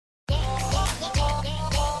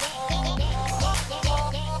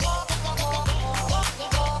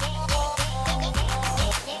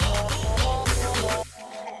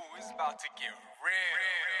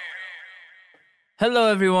Hello,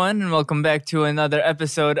 everyone, and welcome back to another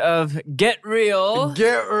episode of Get Real.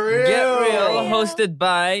 Get real. Get Real, hosted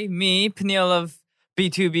by me, Peniel of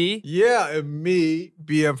B2B. Yeah, and me,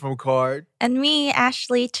 BM from Card. And me,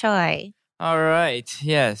 Ashley Choi. All right,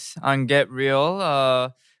 yes, on Get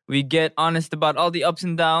Real, we get honest about all the ups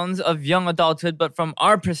and downs of young adulthood, but from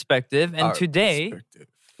our perspective. And today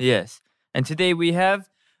we have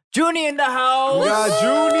JUNNY in the house. We got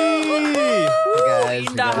JUNNY. Hey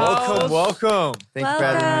guys, Welcome. Thanks for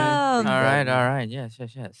having me. All right. Yes.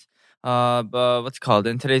 But what's it called?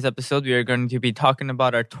 In today's episode, we are going to be talking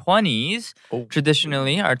about our 20s. Oh.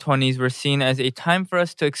 Traditionally, our 20s were seen as a time for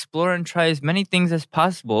us to explore and try as many things as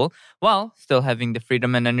possible while still having the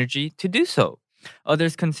freedom and energy to do so.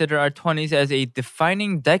 Others consider our 20s as a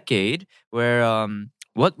defining decade where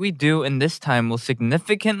what we do in this time will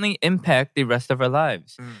significantly impact the rest of our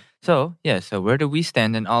lives. So where do we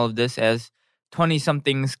stand in all of this as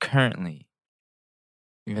 20-somethings currently?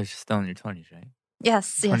 You guys are still in your 20s, right?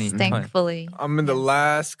 Yes, 20. thankfully. I'm in the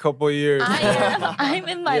last couple of years. I'm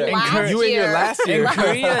in my Yeah. last You in year. your last In year.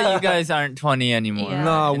 Korea, you guys aren't 20 anymore. Yeah.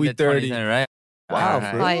 Nah, In we the 30. 20s, right? Wow, All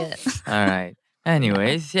for right. real? Quiet. All right.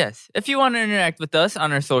 Anyways, yes. If you want to interact with us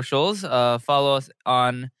on our socials, follow us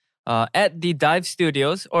on at the Dive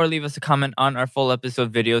Studios or leave us a comment on our full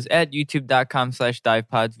episode videos at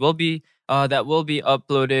youtube.com/divepods. That will be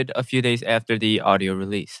uploaded a few days after the audio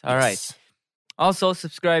release. All right. Also,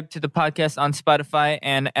 subscribe to the podcast on Spotify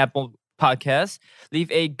and Apple Podcasts. Leave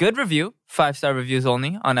a good review, 5-star reviews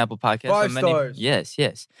only on Apple Podcasts. 5 stars.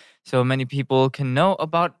 Yes. So many people can know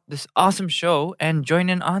about this awesome show and join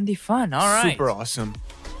in on the fun. All right. Super awesome.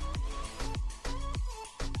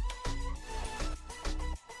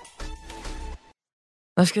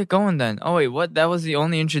 Let's get going then. Oh, wait, what? That was the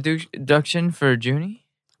only introduction for JUNNY?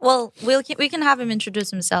 Well, we can have him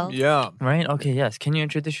introduce himself. Yeah. Right? Okay, yes. Can you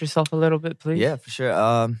introduce yourself a little bit, please? Yeah, for sure.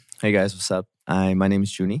 Hey guys, what's up? My name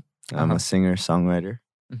is JUNNY. I'm Uh-huh. a singer-songwriter.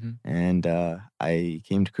 Mhm. And I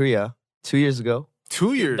came to Korea 2 years ago.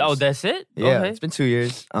 2 years. Oh, that's it? Yeah, Okay. it's been 2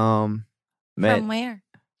 years. Met From where?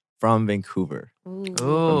 from Vancouver, Ooh.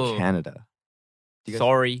 Oh, from Canada. You guys-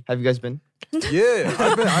 sorry. Have you guys been? Yeah,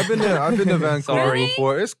 I've been to Vancouver Sorry.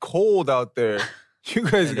 before. It's cold out there. You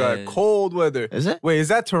guys It got is. cold weather. Is it? Wait, is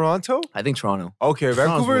that Toronto? I think Toronto. Okay,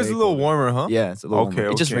 Vancouver is way a little colder. warmer, huh? Yeah, it's a little Okay,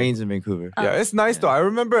 warmer. It just okay. rains in Vancouver. Yeah, it's nice though. I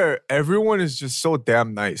remember everyone is just so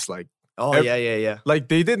damn nice. Oh, ev- yeah. Like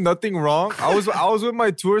they did nothing wrong. I was with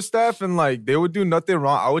my tour staff and like they would do nothing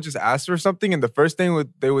wrong. I would just ask for something and the first thing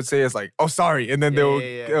they would say is like, "Oh, sorry," and then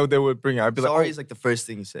they would bring it. I'd be Sorry like, is like the first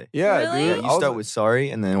thing you say. "Yeah, Really? dude." Yeah, I you was start like- with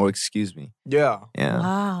sorry and then, or excuse me. yeah. Yeah.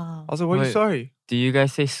 Wow. I was like, "What are you Wait. sorry?" Do you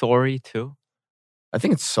guys say sorry too? I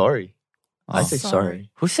think it's sorry. I Oh. say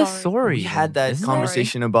sorry. Who says Sorry. sorry? We had that Isn't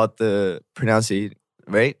conversation about the pronunciation,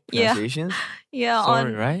 right? Yeah. Pronunciations. Yeah,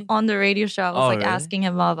 Sorry, right? on the radio show, I was Oh, like really? asking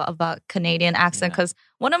him about Canadian accent Yeah. because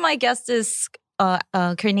one of my guests is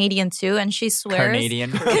Canadian too, and she swears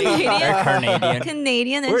Canadian. Canadian. They're Canadian.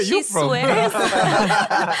 Canadian, and Where are she you from? swears,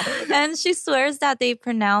 and she swears that they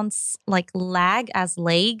pronounce like lag as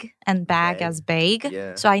leg and bag Bag. as bag.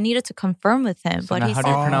 Yeah. So I needed to confirm with him, So but now he how said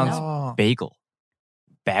do you Oh. pronounce no. bagel?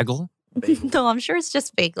 Bagel? No, I'm sure it's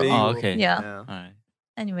just bagel. Bagel. Oh, okay. Yeah. All right.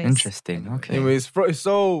 Anyways, Interesting. Okay. Anyways,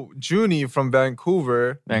 so JUNNY from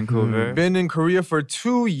Vancouver, Vancouver. been in Korea for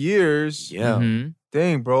 2 years. Yeah. Mhm.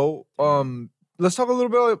 Dang, bro. Let's talk a little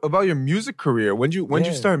bit about your music career. When you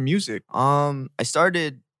Yeah. start music? I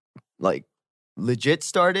started like legit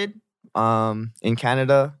started in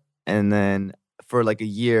Canada, and then for like a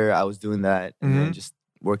year I was doing that and then Mhm. just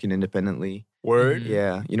working independently. Word. Mhm.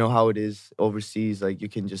 Yeah, you know how it is overseas. Like you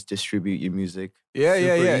can just distribute your music. Yeah,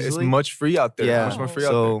 super It's easily. much free out there. Yeah, Much more free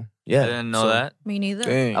out so yeah, I didn't know so that. me neither.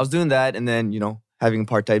 there. Dang. I was doing that, and then having a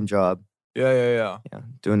part-time job. Yeah. Yeah,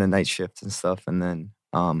 doing the night shifts and stuff, and then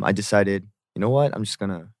I decided, you know what, I'm just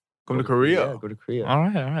gonna Come go to Korea. Yeah, go to Korea. All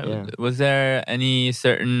right. Yeah. Was there any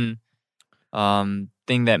certain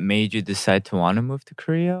thing that made you decide to want to move to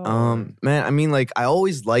Korea? Man, I mean, like I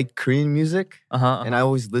always liked Korean music, Uh-huh. and I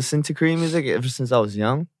always listened to Korean music ever since I was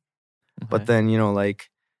young. But then,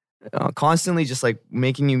 constantly just like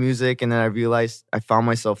making new music, and then I realized I found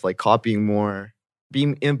myself like copying more,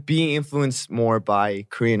 being influenced more by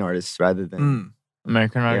Korean artists rather than. Mm.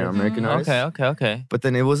 American artist. American artists. Okay. But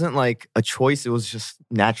then it wasn't like a choice; it was just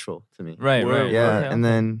natural to me. Right. Word, Yeah, Okay, and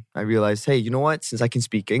then I realized, hey, you know what? Since I can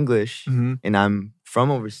speak English Mhm. and I'm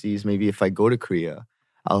from overseas, maybe if I go to Korea,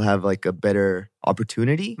 I'll have like a better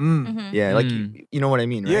opportunity. Mm. Mhm. Yeah, like Mm. you know what I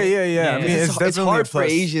mean, right? Yeah. Yeah. I mean, it's it's definitely hard a for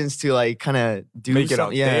plus. Asians to like kind of do Make it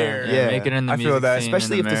out something. Yeah, there. yeah. Make it in the I feel music that, scene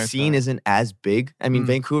Especially in if the America. scene isn't as big. I mean,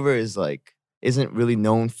 Mm. Vancouver isn't really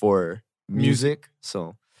known for music.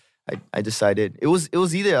 So I decided it was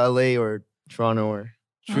either LA or Toronto or.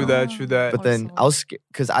 True that. But Or then Seoul. I was scared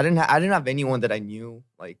because I didn't have anyone that I knew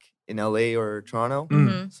like in LA or Toronto.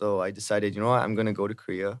 Mhm. So I decided, you know what, I'm gonna go to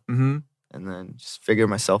Korea Mm-hmm. and then just figure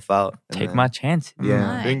myself out. and Take then- my chance.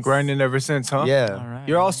 Yeah. Been Nice. grinding ever since, huh? Yeah. All right.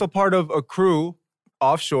 You're also part of a crew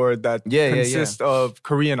offshore that Yeah, yeah, consists of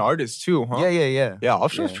Korean artists too, huh? Yeah. Yeah,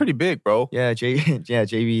 offshore's Yeah. pretty big, bro. Yeah,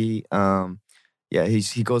 JB. Yeah,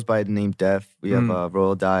 he goes by the name Def. We have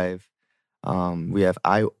Royal Dive. We have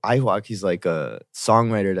Ihwak. He's like a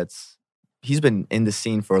songwriter he's been in the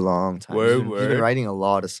scene for a long time. He's Word. been writing a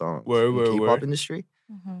lot of songs in the K-pop Word. industry.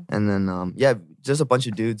 Mhm. And then yeah, just a bunch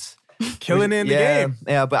of dudes. Killing it in the yeah, game.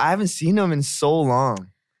 Yeah, but I haven't seen him in so long.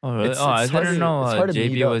 Oh, really? It's I hard didn't to- know it's hard to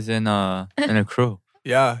meet JB up. was in a crew.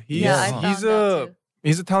 Yeah, Yeah, I he's found out too.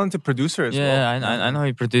 he's a talented producer as Yeah, well. I know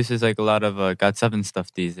he produces like a lot of GOT7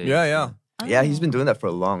 stuff these days. Yeah. Yeah, he's been Oh. doing that for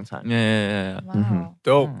a long time. Yeah. Wow.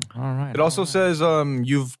 Dope. All right. It also says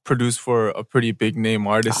you've produced for a pretty big name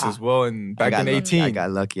artist as well, and back in 18. I got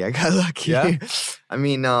lucky. Yeah? I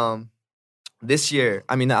mean, this year.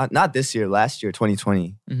 I mean, not this year. Last year,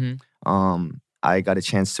 2020. Mm-hmm. I got a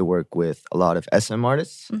chance to work with a lot of SM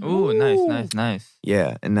artists. Ooh, nice.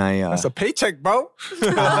 Yeah, and I. That's a paycheck, bro.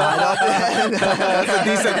 That's a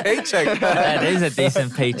decent paycheck. That is a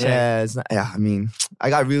decent paycheck. I mean, I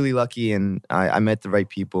got really lucky, and I met the right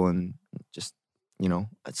people, and just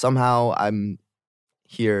somehow I'm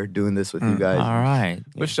here doing this with you guys. All right.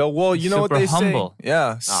 For sure. Well, you know what Super they humble. say.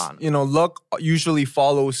 Yeah. No. Luck usually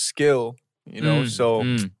follows skill. So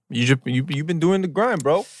you've been doing the grind,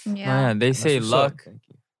 bro. Oh, Yeah. yeah, they say what's up. luck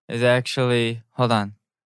is actually. Hold on,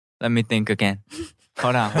 let me think again.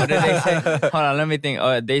 Hold on, what did they say? Hold on, let me think.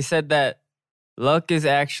 Oh, they said that luck is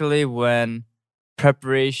actually when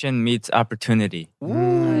preparation meets opportunity.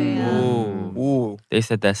 yeah. Ooh. They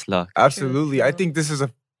said that's luck. Absolutely. I true. think this is a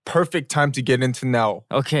perfect time to get into now.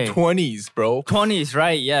 Okay, 20s, bro. 20s,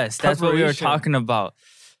 right? Yes, that's what we were Preparation. talking about.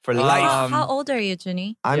 For life. How old are you,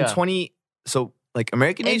 Junny? I'm Yeah. 20. So like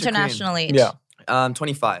American age, or Korean? International age. Yeah.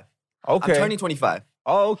 25. Okay. I'm turning 25.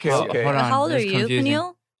 Oh, okay. Oh, Okay. hold on. How old are this is you, confusing.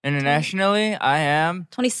 Peniel? Internationally, I am.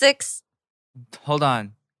 26, Hold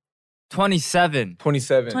on, 27,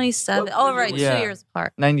 27. 27. What- Oh, right. Yeah. 2 years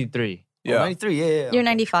apart. 93. Yeah. 93. Yeah. You're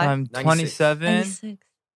 95. I'm 96. 27, 96.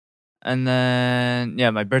 and then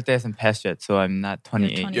my birthday hasn't passed yet, so I'm not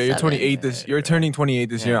 28. 20. Yeah, you're 28 this. You're turning 28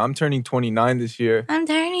 this year. I'm turning 29 this year. I'm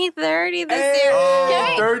turning 30 this Hey, year.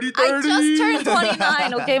 Okay? 30, I just turned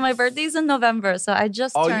 29. Okay, my birthday's in November, so I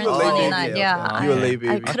just Oh, turned you a late 29. baby. Yeah, Okay. You a I- late I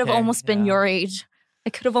baby. could have Okay, almost been yeah. your age. I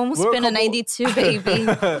could have almost We're a been a couple- 92 baby.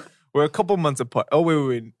 We're a couple months apart. Oh,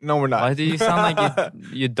 wait. No, we're not. Why do you sound like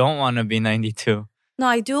you don't want to be 92? No,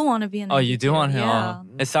 I do want to be a 92. Oh, you do want to? Yeah.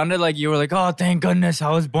 It sounded like you were like, oh, thank goodness I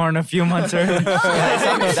was born a few months early.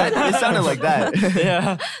 It sounded like that.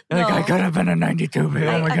 Yeah. Like, I No. could have been a 92, babe.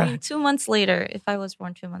 Oh my I God. mean, 2 months later, if I was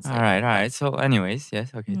born 2 months All later. right. So, anyways, yes.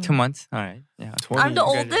 Okay. 2 months. All right. Yeah. 20. I'm the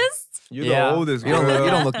Congratulations. oldest? You're Yeah. the oldest. You don't look. girl.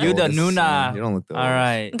 You don't look. You the oldest. Nuna. You don't look the All oldest.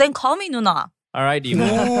 right. Then call me Nuna. All right, Emo.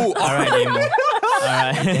 Ooh. All right, Emo. All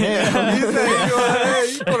right. He said,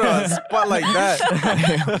 hey, you put her on a spot like that.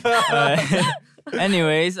 All right.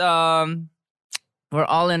 Anyways, we're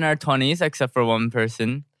all in our 20s except for one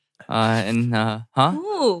person. Huh?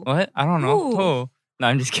 Ooh. What? I don't know. Who? Who? No,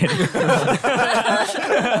 I'm just kidding.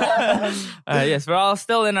 Yes, we're all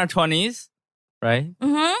still in our 20s, right?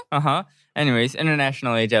 Mm-hmm. Anyways,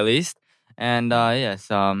 international age at least. And yes,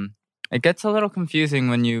 it gets a little confusing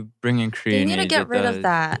when you bring in They Korean need to age, get it rid does. of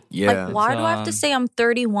that. Yeah. Like, why do I have to say I'm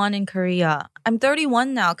 31 in Korea? I'm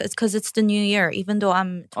 31 now because it's the new year, even though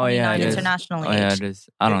I'm 29 Oh, yeah, it is. international Oh, yeah, age. it is.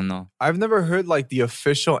 I don't know. I've never heard like the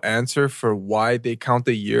official answer for why they count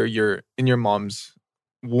the year you're in your mom's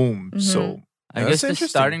womb. Mhm. So I Yeah, guess that's it's interesting.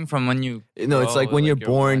 starting from when you. No, it's like grow, when you're you're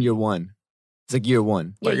born, one. you're one. It's like year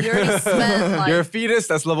one. Yeah, you already spent like... you're a fetus.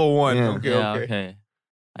 That's level 1. Yeah. Okay. Yeah, Okay. okay.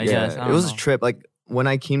 I Yeah, guess. I it was don't a know. trip. Like when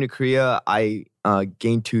I came to Korea, I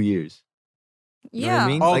gained 2 years. You know what yeah. I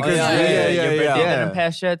mean? Oh, Like, okay. yeah, Yeah, yeah, Your birthday yeah. didn't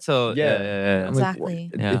pass yet, so Yeah. yeah. I'm like, Exactly.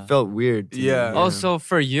 what? Yeah. It felt weird. To me, Yeah. Oh, so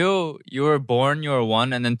for you were born, you were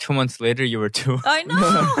 1, and then 2 months later, you were 2. I know.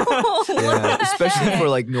 What Yeah, the especially heck? for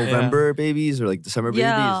like November babies or like December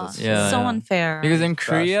Yeah. babies. It's Yeah. So unfair. Because in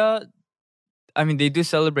Korea, I mean, they do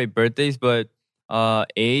celebrate birthdays, but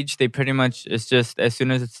age, they pretty much, it's just as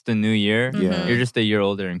soon as it's the new year, Yeah. you're just a year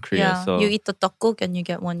older in Korea. yeah, So you eat the tteokguk and you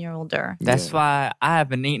get 1 year older. that's Yeah. why I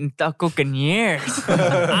haven't eaten tteokguk in years.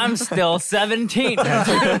 I'm still 17.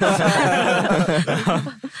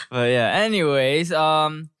 But yeah, anyways,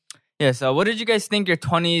 yes. What did you guys think your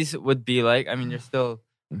 20s would be like? I mean, you're still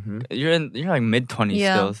You're like mid-20s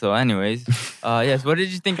Yeah. still. So anyways, yes, what did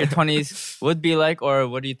you think your 20s would be like, or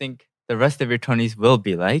what do you think the rest of your 20s will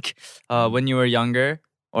be like when you were younger,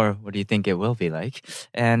 or what do you think it will be like?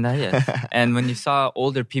 And yes, and when you saw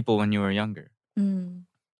older people when you were younger, Mm.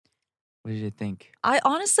 what did you think? I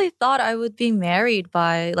honestly thought I would be married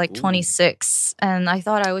by like 26, and I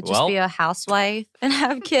thought I would just be a housewife and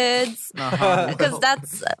have kids. Because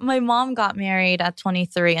that's my mom got married at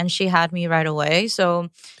 23 and she had me right away. So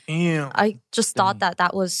Damn. I just thought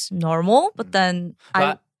that was normal. But then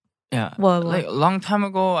Yeah. What? Like a long time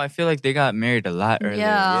ago, I feel like they got married a lot earlier.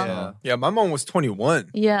 Yeah. Yeah, my mom was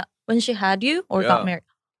 21 Yeah. When she had you or got married?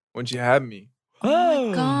 when she had me. Oh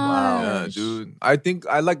my gosh. Yeah, dude. I think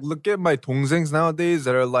I like look at my dongsengs nowadays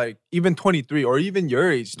that are like even 23 or even your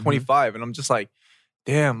age, 25, and I'm just like,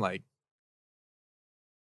 damn, like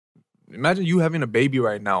imagine you having a baby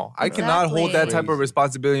right now. I cannot hold that type of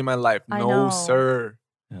responsibility in my life. I No, know. sir.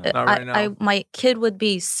 Not right now. My kid would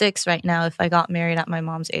be 6 right now if I got married at my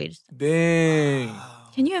mom's age. Dang.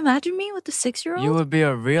 Can you imagine me with a 6-year-old? You would be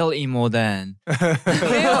a real emo then.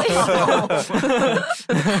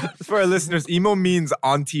 For our listeners, emo means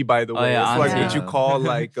auntie, by the way. yeah, it's like auntie. what you call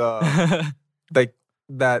like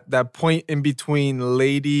that point in between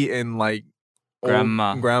lady and like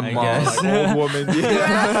Grandma, grandma, I guess. like old woman.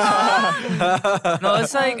 Yeah. No,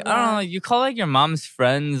 it's like, I don't know, you call like your mom's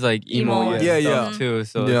friends like emo and Yeah, stuff yeah. too.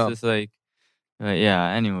 So Yeah. it's just like, yeah,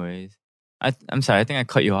 anyways. I'm sorry, I think I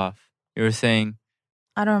cut you off. You were saying...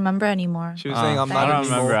 I don't remember anymore. She was saying I'm I not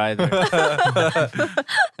don't remember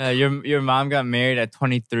either. Your mom got married at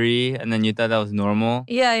 23 and then you thought that was normal?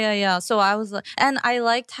 Yeah. So I was like, and I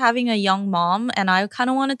liked having a young mom and I kind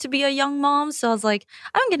of wanted to be a young mom. So I was like,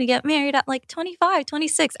 I'm going to get married at like 25,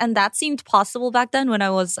 26. And that seemed possible back then when I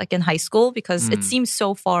was like in high school because it seemed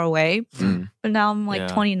so far away. But now I'm like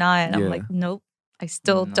 29. I'm like, nope. I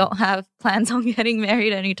still don't have plans on getting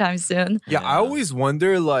married anytime soon. Yeah, I always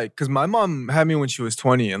wonder, like, because my mom had me when she was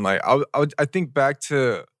 20, and like, I think back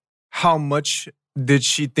to how much did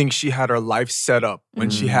she think she had her life set up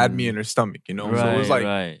when she had me in her stomach, you know? Right, so it was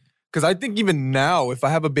like, because I think even now, if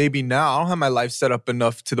I have a baby now, I don't have my life set up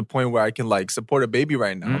enough to the point where I can like support a baby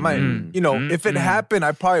right now. I might, you know, if it happened,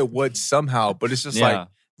 I probably would somehow, but it's just like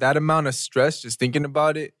that amount of stress just thinking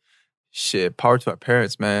about it. Shit, power to our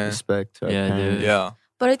parents, man. Respect to our parents. Dude. Yeah.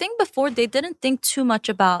 But I think before they didn't think too much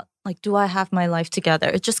about like, do I have my life together?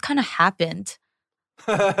 It just kind of happened.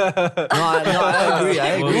 No,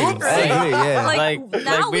 I agree. Yeah. Like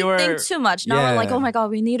now we we think too much. Now we're like, oh my God,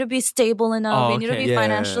 we need to be stable enough. We need to be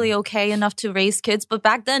financially okay enough to raise kids. But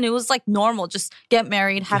back then it was like normal. Just get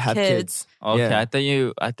married, have kids. Okay, Yeah. I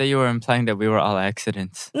thought you were implying that we were all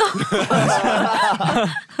accidents. No.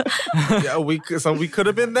 Yeah, we could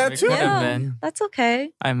have been that We too. could have Yeah, been. that's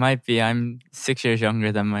okay. I might be. I'm 6 years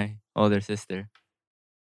younger than my older sister.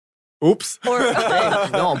 Oops.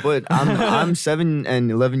 No, but I'm 7 and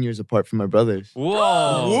 11 years apart from my brothers.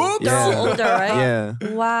 Whoa. Whoops. They're all older, right? Yeah.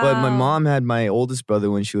 Wow. But my mom had my oldest brother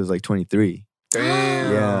when she was like 23.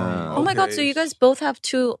 Damn. Yeah. Oh my God, so you guys both have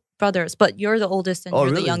 2 brothers, but you're the oldest and Oh, you're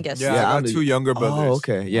the really? youngest. Yeah, Yeah, I I'm got the- 2 younger brothers. Oh,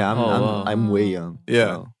 okay. Yeah, I'm way young. Yeah.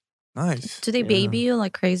 so. Nice. Do they baby you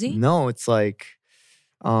like crazy? No, it's like,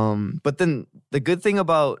 but then the good thing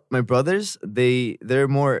about my brothers, they're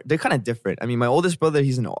kind of different. I mean, my oldest brother,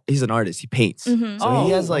 he's an artist. He paints, Mhm. so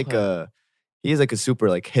he has like a super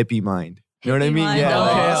like hippie mind. You know what I Hippie mean? mind. Yeah. Oh,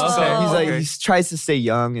 like, okay, so okay. he's like Okay. he tries to stay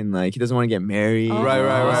young and like he doesn't want to get married. Oh,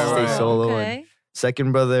 Right, Stay right. solo. Okay. And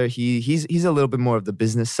second brother, he's a little bit more of the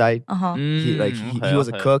business side. Uh-huh. He was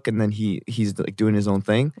a cook and then he's like doing his own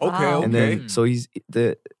thing. Okay, Wow. okay. And then so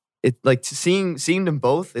seeing them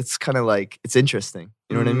both, it's kind of like it's interesting.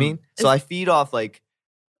 You know what I mean? So I feed off like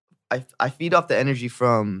I feed off the energy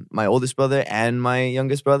from my oldest brother and my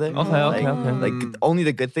youngest brother. Okay. Like only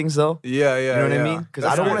the good things though. Yeah, yeah. You know what I yeah. mean? Because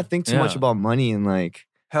That's I don't want to good. think too much Yeah. about money and like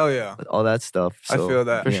Hell yeah. all that stuff. I So, feel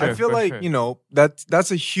that. For sure, I feel for like, sure. you know,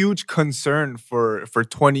 that's a huge concern for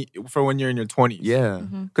when you're in your 20s. Yeah.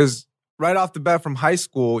 Mhm. Because right off the bat from high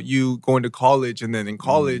school, you go into college, and then in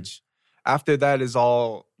college, after that is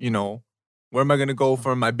all, you know, where am I gonna go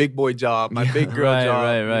for my big boy job, my big girl Right, job?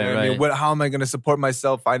 right, you know right, what I mean? right. How am I gonna support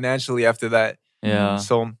myself financially after that? Yeah.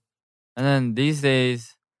 So And then these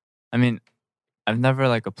days, I mean, I've never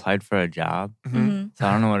like applied for a job, Mhm. so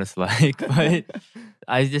I don't know what it's like. But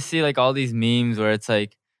I just see like all these memes where it's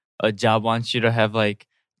like a job wants you to have like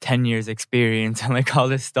 10 years experience and like all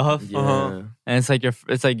this stuff. Yeah. And it's like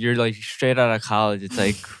you're like straight out of college. It's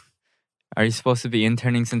like, are you supposed to be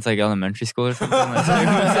interning since like elementary school or something?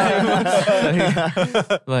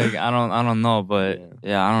 Like, I don't know, but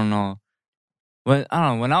yeah, I don't know. When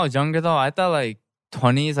I was younger though, I thought like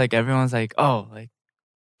 20s, like everyone's like, oh, like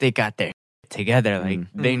they got their together, like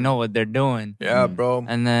they know what they're doing. Yeah, bro.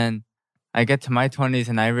 And then I get to my 20s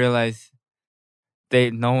and I realize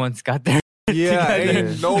no one's got their yeah, together.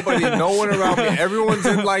 ain't nobody, no one around me. Everyone's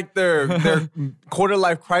in like their quarter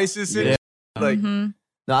life crisis. And like, Mm-hmm.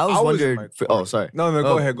 No, I was wondered. Oh, sorry. No,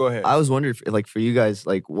 go ahead. I was wondering, like, for you guys,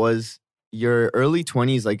 like, was your early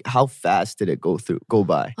 20s, like, how fast did it go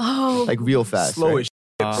by? Oh, Like, real fast. slow right? as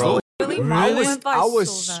shit, bro. really? I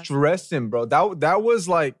was stressing, bro. That was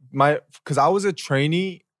like because I was a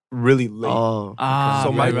trainee really late. Oh,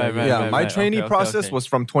 so right, my trainee process was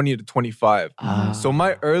from 20 to 25. So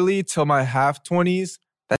my early till my half 20s,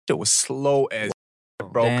 that shit was slow as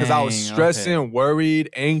shit, bro. Because I was stressing, worried,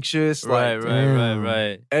 anxious.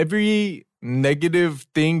 Right. Every negative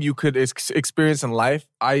thing you could experience in life,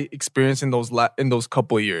 I experienced in those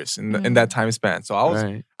couple of years in that time span. So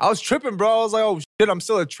I was tripping, bro. I was like, oh shit, I'm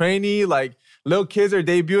still a trainee. Like little kids are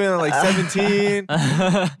debuting at like 17.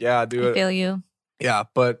 Yeah, dude. I feel you. Yeah,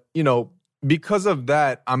 but you know, because of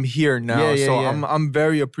that, I'm here now. I'm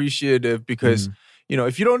very appreciative because you know,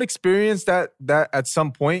 if you don't experience that at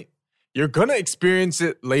some point, you're gonna experience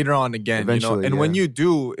it later on again. Eventually, you know, and when you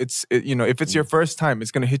do, you know, if it's your first time,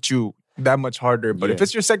 it's gonna hit you that much harder. But if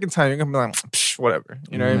it's your second time, you're gonna be like, psh, whatever.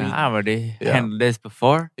 You know what I mean? I already handled this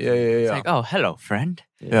before. Yeah. It's like, oh, hello, friend.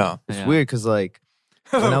 Yeah. It's weird because like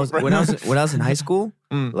when I was in high school,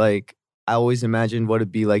 like I always imagined what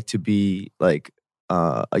it'd be like to be like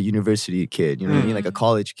a university kid, you know what I mean? Like a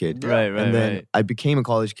college kid. Right. And then I became a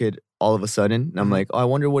college kid all of a sudden. And I'm like, oh, I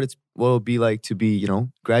wonder what it'll be like to be, you know,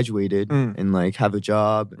 graduated and like have a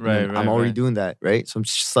job. And I'm already doing that, right? So I'm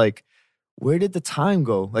just like, where did the time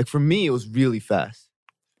go? Like for me, it was really fast.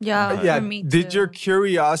 Yeah, for me Did too. your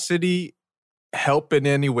curiosity help in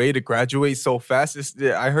any way to graduate so fast?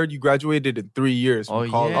 I heard you graduated in 3 years from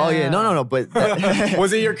college. Oh yeah, no, but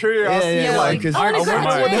was it your curiosity? Yeah, like, because I wonder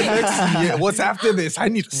what the next what's after this? I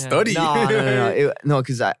need to study. No,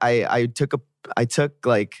 because I took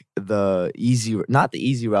like not the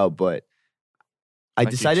easy route, but I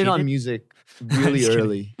decided on music really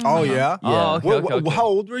early. Oh yeah. Oh, okay. How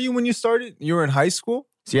old were you when you started? You were in high school.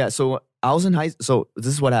 So I was in high. So this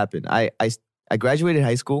is what happened. I graduated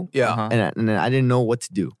high school. Yeah. And then I didn't know what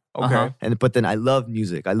to do. Okay. But then I love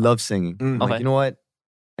music. I love singing. I'm like, you know what?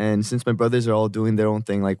 And since my brothers are all doing their own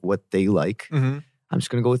thing, like what they like, I'm just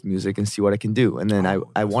gonna go with music and see what I can do. And then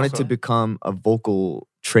I wanted to become a vocal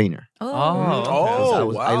trainer.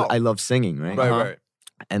 I love singing, right? Right.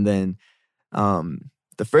 And then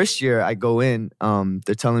the first year I go in,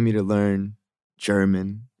 they're telling me to learn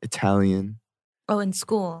German, Italian. Oh, in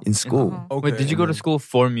school. Okay. Wait, did you go to school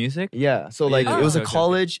for music? Yeah. So like it was a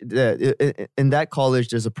college. In that college,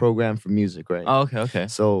 there's a program for music, right? Oh, okay.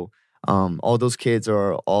 So all those kids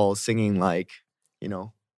are all singing like, you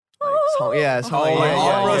know, like opera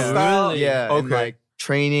style. Really? Yeah. Okay. And like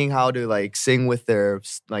training how to like sing with their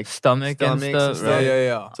like Stomach and stuff. Right?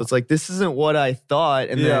 Yeah. So it's like this isn't what I thought.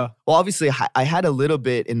 And then, well, obviously I had a little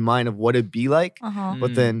bit in mind of what it'd be like,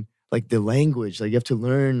 but then like the language, like you have to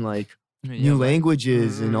learn like new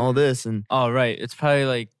languages and all this. And right, it's probably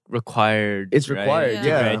like required. It's required, to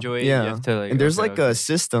graduate. You have to like. And there's a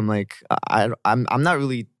system like I'm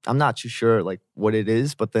not too sure like what it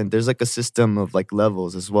is, but then there's like a system of like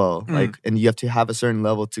levels as well. Like, and you have to have a certain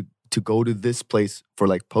level to go to this place for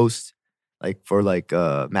like post, like for like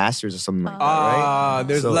masters or something like that, right?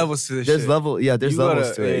 There's levels to this. There's shit. There's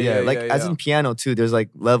levels to it. Yeah, as in piano too. There's like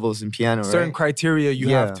levels in piano. Certain criteria you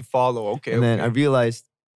have to follow. Okay. And then I realized,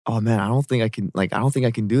 oh man, I don't think I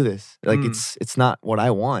can do this. Like it's not what I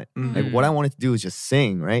want. Like what I wanted to do is just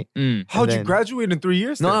sing, right? How'd you graduate in 3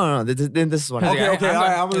 years? No. This is what Okay. I'm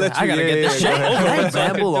gonna let you. I gotta get this shit over. Can I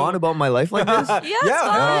ramble on about my life like this?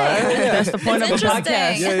 That's the point of the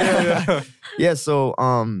podcast. Yeah. Yeah. So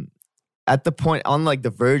at the point on like the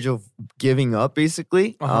verge of giving up,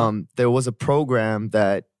 basically, there was a program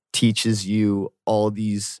that teaches you all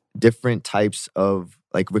these different types of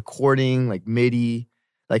like recording, like MIDI.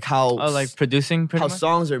 Like how like producing how much?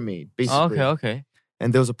 Songs are made, basically. Okay.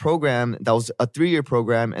 And there was a program that was a 3-year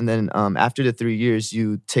program, and then after the 3 years,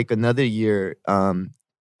 you take another year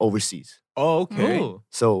overseas. Oh, okay. Ooh.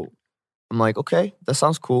 So I'm like, okay, that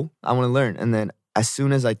sounds cool. I want to learn. And then as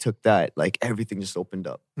soon as I took that, like everything just opened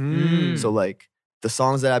up. So like the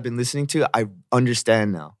songs that I've been listening to, I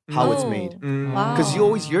understand now how it's made. Wow.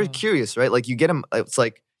 Because you're curious, right? Like it's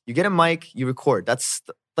like you get a mic, you record. That's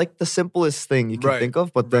like the simplest thing you can think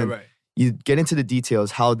of, but then you get into the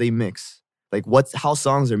details, how they mix, like how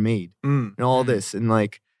songs are made and all this. And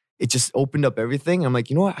like, it just opened up everything. I'm like,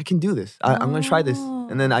 you know what? I can do this. I'm going to try this.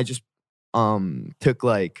 And then I just took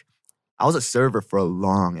like, I was a server for a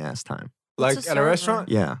long ass time. Like What's a at a server? reshurant?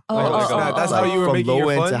 Yeah. That's how you were from making your low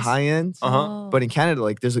end funds? to high end. Oh. But in Canada,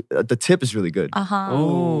 like there's the tip is really good.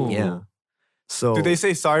 Oh. Yeah. So Do they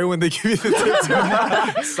say sorry when they give you the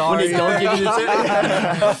tip? Sorry. When they don't give you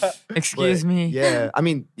the tip? Excuse But, me. Yeah. I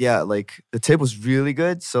mean, yeah, like the tip was really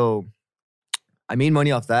good. So I made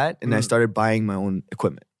money off that and I started buying my own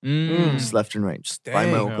equipment. Just left and right. Just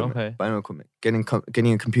buying my own Dang. equipment. Okay. Buying my own equipment.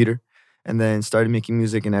 Getting a computer. And then started making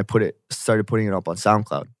music and I started putting it up on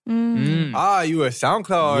SoundCloud. You were a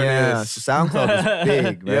SoundCloud Yeah. artist. So SoundCloud was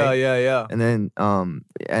big, right? Yeah. And then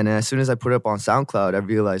and as soon as I put it up on SoundCloud, I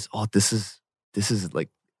realized, oh, this is like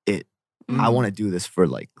it. I want to do this for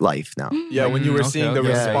like life now. Yeah, when you were seeing the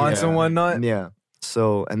Yeah, response and whatnot. Yeah.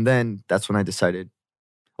 So and then that's when I decided.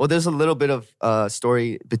 Well, there's a little bit of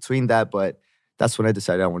story between that, but that's when I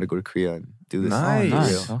decided I want to go to Korea and do this.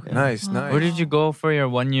 Nice. Okay. Nice. Where did you go for your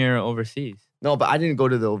 1 year overseas? No, but I didn't go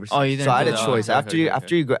to the overseas. Oh, you didn't So I had go a to- choice. okay,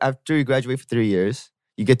 After you graduate for 3 years,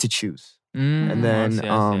 you get to choose. And then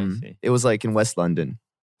I see. it was like in West London.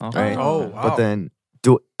 Okay. Right. Oh, wow. But then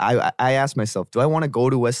I asked myself, do I want to go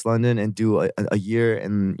to West London and do a year?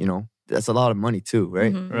 And that's a lot of money too,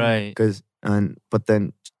 right? Mhm. Right. But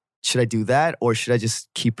then should I do that or should I just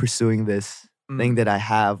keep pursuing this thing that I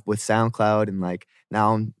have with SoundCloud and like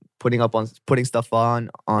now I'm putting stuff on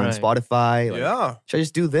Right. Spotify. Like, Yeah. should I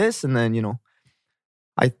just do this? And then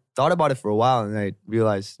I thought about it for a while and I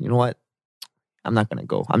realized, you know what? I'm not gonna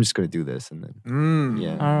go. I'm just gonna do this. And then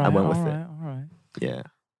yeah, I went with it. All right. Yeah.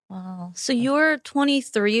 Wow. So you were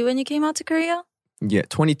 23 when you came out to Korea? Yeah,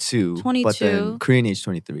 22. But 22. then Korean age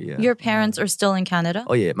 23, yeah. Your parents are still in Canada?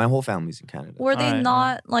 Oh yeah, my whole family's in Canada. Were they Alright,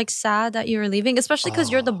 not like sad that you were leaving? Especially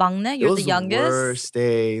because you're the maknae, you're It was the youngest. worst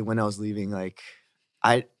day when I was leaving. Like,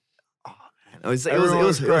 it was Everyone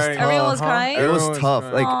was tough. crying. Everyone was Uh-huh. crying? It was Everyone was tough.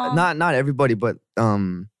 crying. Like, not everybody, but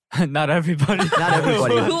Not everybody. not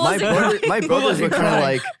everybody. Who was my brothers were wasn't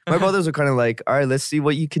kind of like, all right, let's see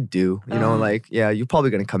what you could do. Like, yeah, you're probably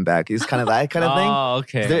gonna come back. It's kind of that kind of thing. Oh,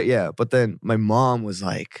 okay. Yeah, but then my mom was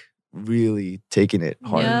like really taking it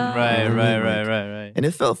hard. Yeah. Right, You know what I mean? Like, right. And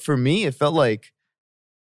it felt like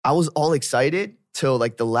I was all excited till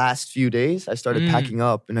like the last few days. I started packing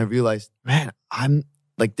up and I realized, man, I'm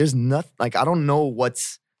like, there's nothing, like, I don't know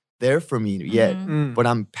what's there for me yet, Mhm. but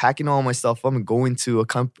I'm packing all my stuff up and going to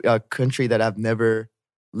a country that I've never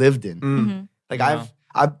lived in. Mhm. Like Yeah.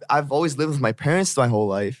 I've always lived with my parents my whole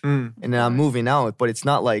life, Mm. and then I'm moving out, but it's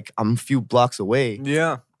not like I'm a few blocks away.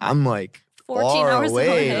 Yeah. I'm like 14 far hours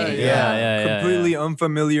away. Yeah. Completely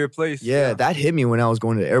unfamiliar place. Yeah, that hit me when I was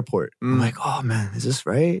going to the airport. I'm Mm. like, oh man, is this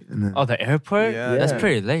right? And then Oh, the airport? Yeah. That's Yeah.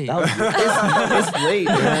 pretty late. that was, it's late,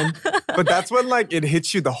 man. But that's when like it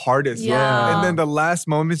hits you the hardest. Yeah. And then the last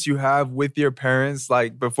moments you have with your parents,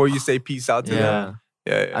 like before you say peace out to them.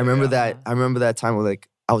 Yeah. I remember that time where like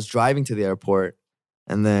I was driving to the airport,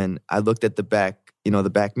 and then I looked at the back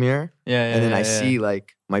mirror, Yeah. and then I see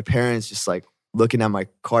like my parents just like looking at my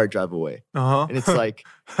car drive away. Uh-huh. And it's like,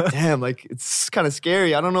 damn, like it's kind of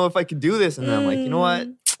scary. I don't know if I can do this. And then I'm like, you know what?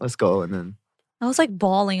 Let's go. And then I was like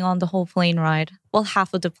bawling on the whole plane ride. Well,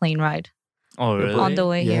 half of the plane ride Oh, really? on the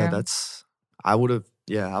way yeah, here. I would have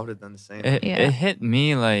done the same. It hit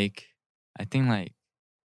me like, I think like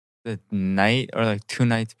the night or like 2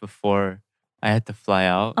 nights before I had to fly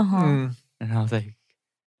out. Uh-huh. Mm. And I was like,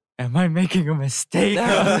 am I making a mistake?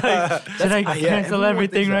 I was like, should I yeah, cancel everyone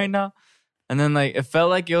everything thinks that. right now? And then like, it felt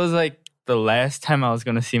like it was like the last time I was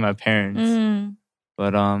going to see my parents. Mm.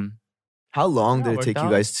 But How long Yeah, did it worked take you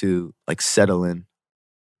out. guys to like settle in?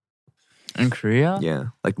 in Korea? Yeah,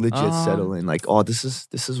 like legit settle in. Like, oh, this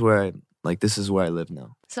is where I live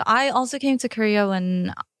now. So I also came to Korea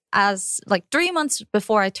when as like 3 months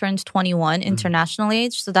before I turned 21 international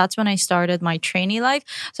age. So that's when I started my trainee life.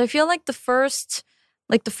 So I feel like the first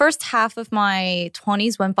half of my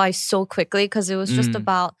 20s went by so quickly because it was just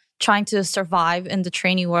about trying to survive in the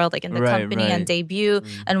trainee world, like in the company and debut.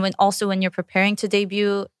 And when you're preparing to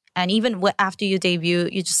debut, and even after you debut,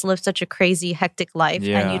 you just live such a crazy, hectic life,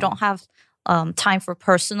 and you don't have time for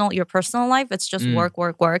your personal life. It's just work.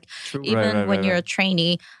 True. Even when you're a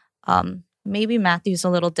trainee, maybe Matthew's a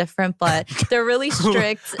little different, but they're really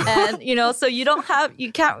strict, and so you don't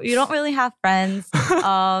really have friends.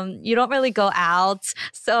 You don't really go out.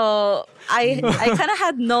 So I kind of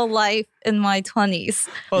had no life in my 20s.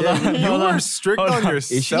 You were strict on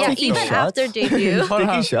yourself. Yeah, taking even shots? after debut. Hold on.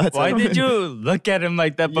 Taking shots. Why did you look at him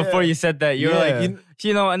like that before you said that? You were Yeah.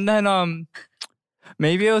 like, and then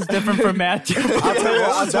maybe it was different for Matthew.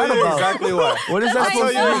 I'll tell you exactly why. What is that I'll tell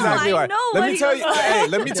supposed to you mean? exactly why. I know Let what me he tell was you. like. Hey,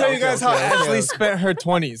 let me tell you guys how okay. Ashley spent her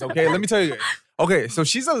 20s. Okay, let me tell you. Okay, so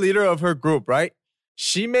she's a leader of her group, right?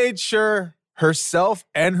 she made sure herself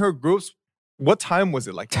and her groups. What time was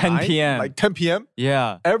it? Like 10 9? p.m. Like 10 p.m.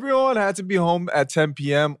 Yeah. Everyone had to be home at 10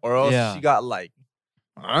 p.m. or else she got like.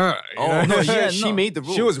 She made the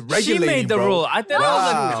rule. She was regulating. She made the rule. I thought it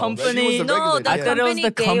was a company. No, the I thought it was company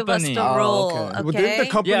the gave us company. the rule. Okay. Well, didn't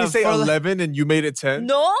the company say for 11 and you made it 10?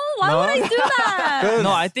 No, why would I do that?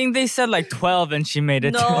 No, I think they said like 12 and she made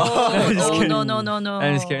it 12. No.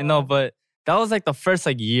 I'm just kidding. No, but that was like the first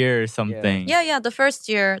like year or something. Yeah, the first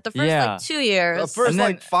year. The first like 2 years. The first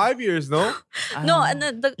like 5 years, no? No, and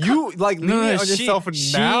then the You like leaning on yourself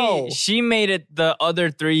now. She made it the other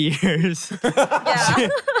 3 years. yeah.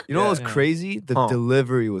 You know what was crazy? The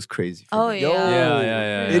delivery was crazy. For me.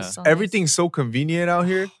 Yeah. It's everything's so convenient out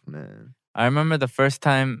here. Man. I remember the first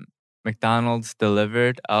time McDonald's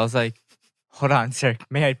delivered, I was like, hold on, sir.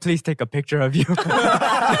 May I please take a picture of you?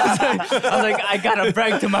 I was like, I gotta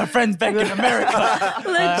brag to my friends back in America.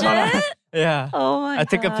 Legit? Yeah. Oh my god. I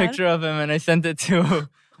took a picture of him and I sent it to.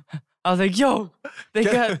 I was like, yo, they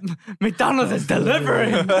got McDonald's is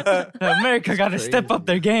delivering. America gotta step up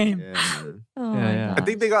their game. Yeah. I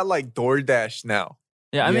think they got like DoorDash now.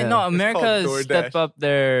 Yeah, I mean, no, America DoorDash. stepped up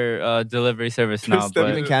their delivery service now. But,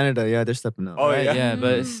 Even Canada, they're stepping up. Oh, right, yeah.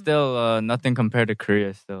 but it's still nothing compared to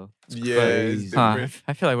Korea still. Yeah, But, it's different.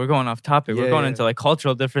 I feel like we're going off topic. We're going into like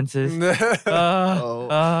cultural differences.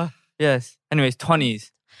 Yes. Anyways,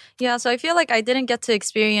 20s. Yeah, so I feel like I didn't get to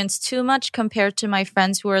experience too much compared to my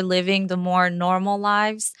friends who are living the more normal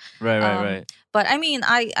lives. Right. But I mean,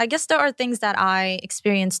 I guess there are things that I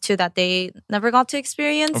experienced too that they never got to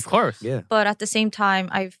experience. Of course. Yeah. But at the same time,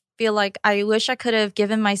 I feel like I wish I could have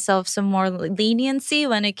given myself some more leniency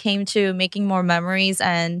when it came to making more memories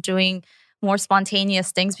and doing more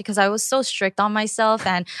spontaneous things because I was so strict on myself.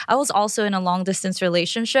 And I was also in a long distance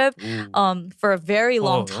relationship for a very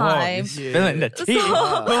long time. Feeling the tea.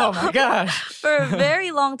 Oh my gosh. For a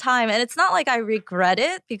very long time. And it's not like I regret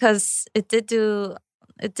it because it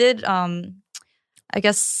did I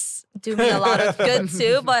guess do me a lot of good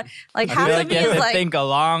too. But like half of me is like think a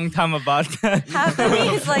long time about that. Half of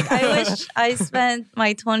me is like I wish I spent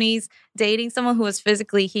my 20s dating someone who was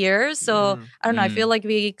physically here. So I don't know. I feel like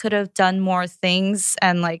we could have done more things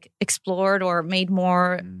and like explored or made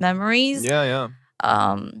more memories. Yeah.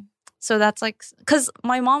 So that's like, because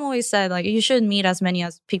my mom always said like you should meet as many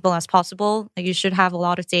as people as possible. Like you should have a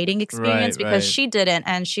lot of dating experience because she didn't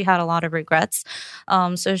and she had a lot of regrets.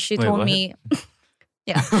 So she told me.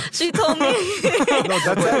 Yeah, she told me. No,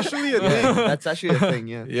 that's actually a thing. That's actually a thing.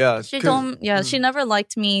 Yeah. Yeah. She told me, she never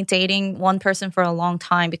liked me dating one person for a long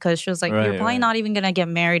time because she was like, you're probably not even gonna get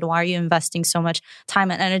married. Why are you investing so much time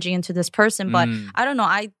and energy into this person? But I don't know.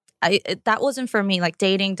 That wasn't for me. Like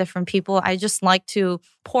dating different people, I just like to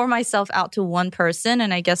pour myself out to one person,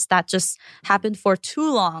 and I guess that just happened for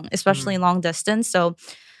too long, especially long distance. So.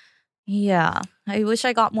 Yeah, I wish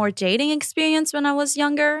I got more dating experience when I was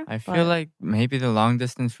younger. I feel like maybe the long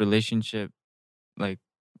distance relationship like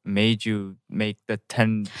made you make the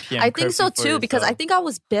 10 p.m. I think so too because I think I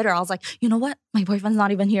was bitter. I was like, you know what? My boyfriend's not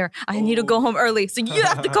even here. I need to go home early. So you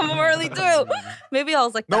have to come home early too. Maybe I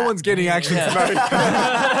was like, no one's getting action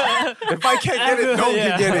tonight. If I can't get it, no one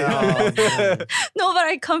can get it. No, but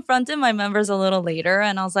I confronted my members a little later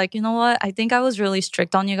and I was like, you know what? I think I was really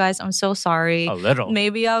strict on you guys. I'm so sorry. A little.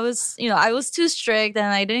 Maybe I was too strict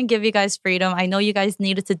and I didn't give you guys freedom. I know you guys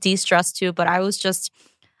needed to de-stress too, but I was just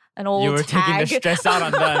an old You were taking the stress out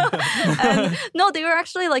on them. And no, they were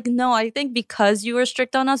actually like, no, I think because you were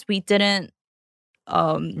strict on us, we didn't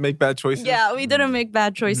make bad choices. Yeah, we didn't make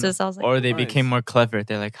bad choices. I was like, or they became more clever.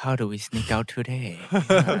 They're like, how do we sneak out today? All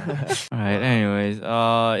right. Anyways,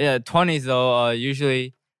 20s though.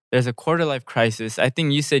 Usually there's a quarter life crisis. I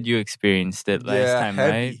think you said you experienced it last time,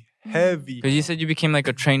 right? Heavy. Because you said you became like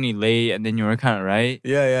a trainee late, and then you were kind of right.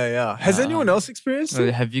 Yeah. Has anyone else experienced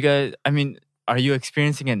it? Have you guys? I mean. Are you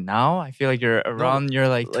experiencing it now? I feel like you're around. You're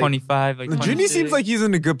like 25. Like JUNNY seems like he's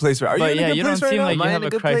in a good place. Are you in a good you place don't seem right like you have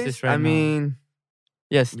a crisis right now. I mean,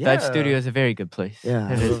 yes, Dive Studio is a very good place. Yeah,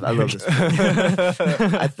 I love this place.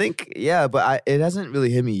 I think, but it hasn't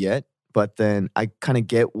really hit me yet. But then I kind of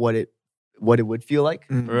get what it would feel like.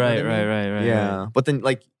 Right. Yeah, but then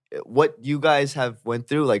like what you guys have went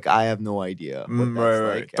through, like I have no idea. What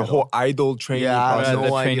that's like the whole idol training process, the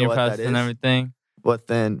training process and everything. But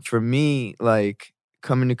then for me, like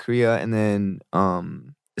coming to Korea and then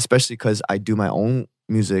especially because I do my own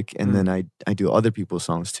music and then I do other people's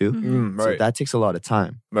songs too. So that takes a lot of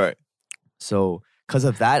time. Right. So because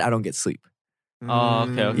of that, I don't get sleep. Oh,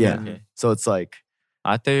 okay. So it's like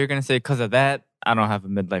I thought you were gonna say because of that, I don't have a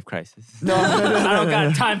midlife crisis. No. I don't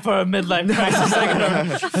got time for a midlife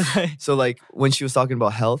crisis. So like when she was talking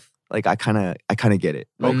about health, like I kind of get it.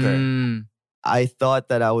 Like, Mm. I thought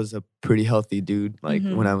that I was a pretty healthy dude, like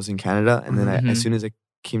when I was in Canada, and then as soon as I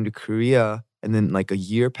came to Korea, and then like a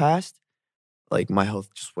year passed, like my health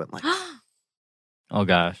just went like. Oh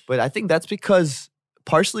gosh. But I think that's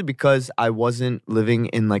partially because I wasn't living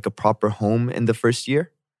in like a proper home in the first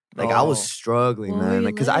year. Like I was struggling, Where were man. you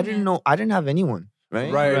Like because I living didn't in? know, I didn't have anyone,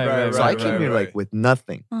 right? Right. So I came here like with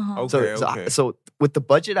nothing. Okay. So with the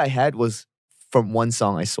budget I had was from one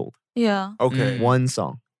song I sold. Yeah. Okay. One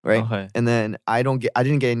song, right? Okay. And then I didn't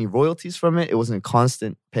get any royalties from it. It wasn't a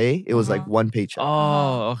constant pay. It was like one paycheck.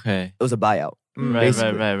 Oh, okay. It was a buyout.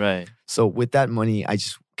 Basically. Right. So with that money, I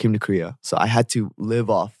just came to Korea. So I had to live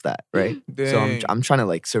off that, right? So I'm trying to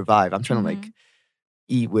like survive. I'm trying to like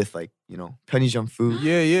eat with like, 편의점 food.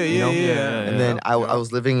 Yeah. And then I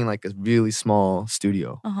was living in like a really small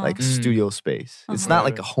studio, like a studio space. It's not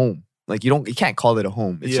like a home. Like you can't call it a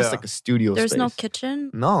home. It's just like a studio There's space. no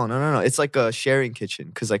kitchen? No. It's like a sharing kitchen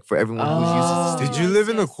because like for everyone who uses the studio. Did you live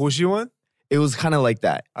in the Koshi one? It was kind of like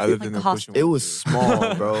that. I lived Like in the the Koshi hospital. one. It was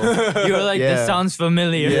small, bro. You were like, this sounds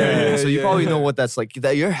familiar. Yeah. So you yeah, probably yeah. know what that's like.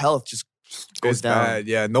 That your health just goes It's down. bad.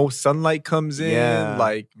 Yeah, no sunlight comes in. Yeah.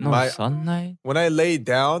 Like No sunlight. when I lay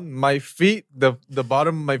down, my feet, the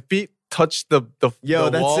bottom of my feet touch the Yo,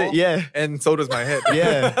 the that's wall, it. Yeah. and so does my head.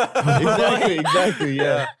 Yeah. Exactly.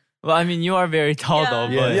 Yeah. Well, I mean, you are very tall though.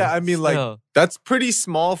 Yeah. But Yeah, I mean, like still. that's pretty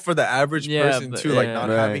small for the average Yeah, person but- too. Like yeah. not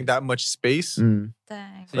Right. having that much space. Mm.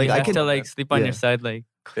 Dang. So like, you I have can- to like sleep on yeah. your side, like.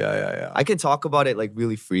 Yeah. I can talk about it like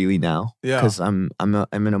really freely now. Yeah. Because I'm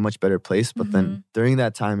in a much better place. But then during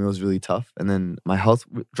that time, it was really tough. And then my health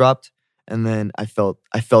dropped. And then I felt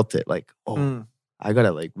it like, I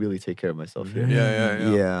gotta like really take care of myself here.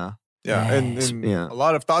 Yeah. And Yeah. a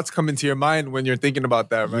lot of thoughts come into your mind when you're thinking about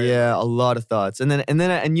that, right? Yeah, a lot of thoughts.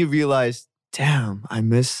 And you realize, damn, I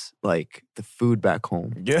miss like the food back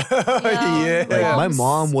home. Yeah. Yeah. Like my Mom's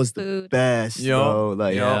mom was the food. best, bro.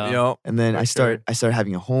 Like, Yeah. and then I sure. started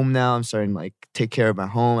having a home now. I'm starting to like take care of my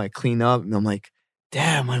home. I clean up, and I'm like,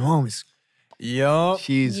 damn, my mom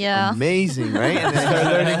she's amazing, right? And then Start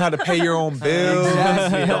learning how to pay your own bills.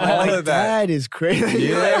 Exactly. All Like, of that. that is crazy.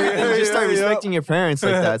 Yeah, You just start yeah. respecting your parents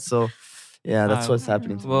like that. So, yeah, that's what's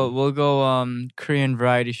happening. To me. We'll go Korean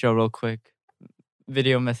variety show real quick.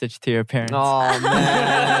 Video message to your parents. Oh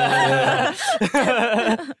man.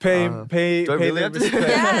 Pay do I really their have to- respect.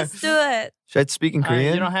 Yes, do it. Should I speak in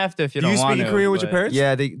Korean? You don't have to if you Do don't you want speak to. in Korean with your but parents?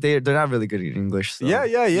 Yeah, they're not really good at English. So. Yeah.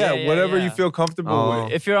 Yeah, Whatever yeah. you feel comfortable Oh.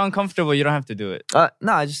 with. If you're uncomfortable, you don't have to do it.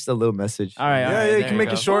 No, just a little message. All right. Yeah, you can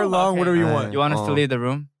make it short, long, whatever you want. You want us to Oh. leave the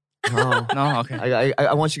room? No. No. Okay.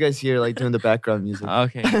 I want you guys here like doing the background music.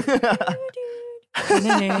 Okay.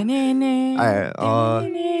 Alright,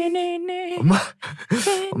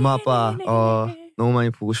 엄마 아빠 너무 많이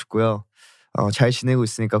보고 싶고요. 잘 지내고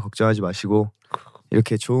있으니까 걱정하지 마시고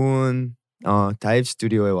이렇게 좋은 다이브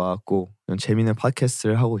스튜디오에 와갖고 이런 재밌는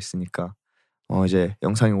팟캐스트를 하고 있으니까 이제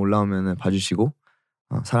영상이 올라오면 봐주시고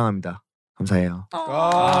사랑합니다. 감사해요.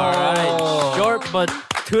 All right. Short but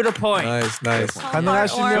to the point. Nice. So Short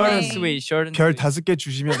가능하시면 and heartwarming. sweet. Short and 별 sweet. 5개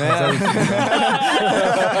주시면 감사하겠습니다.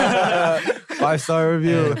 5-star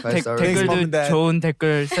review. 네, 5-star Thanks, Mom 댓글도 and Dad. 좋은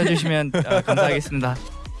댓글 써주시면 감사하겠습니다.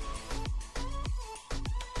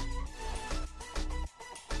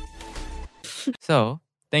 So,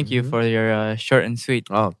 thank you for your short and sweet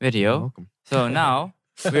You're video. welcome. So now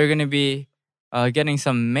we're going to be getting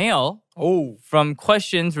some mail Oh, from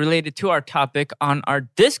questions related to our topic on our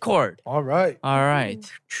Discord. all right. All right.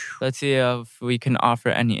 Let's see if we can offer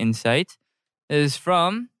any insight. This is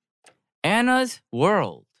from Anna's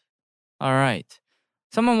World. All right.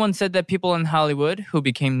 Someone once said that people in Hollywood who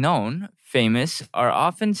became known, famous, are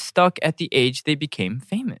often stuck at the age they became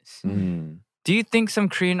famous. Do you think some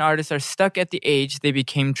Korean artists are stuck at the age they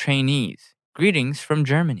became trainees? Greetings from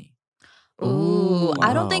Germany. Ooh,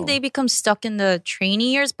 I don't think Wow. they become stuck in the trainee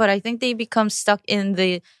years, but I think they become stuck in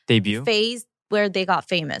the Debut? phase where they got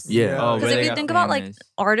famous. Yeah. Oh, Because where if they you got think about like famous.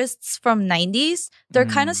 artists from 90s, they're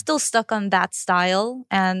kind of still stuck on that style.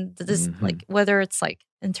 And this, like, whether it's like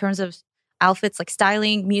in terms of outfits, like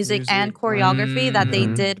styling, music and choreography that they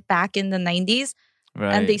Mhm. did back in the 90s.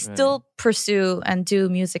 Right, And they right. still pursue and do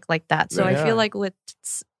music like that. So I Yeah. feel like with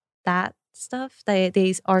that stuff, they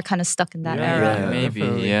are kind of stuck in that Yeah, era. Yeah, maybe,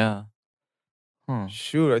 definitely. yeah. Huh.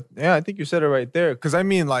 Shoot, I think you said it right there. Because I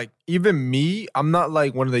mean, like, even me, I'm not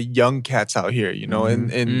like one of the young cats out here, you know, in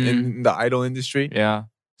the idol industry. Yeah.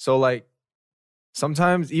 So like,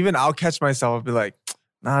 sometimes even I'll catch myself. I'll be like,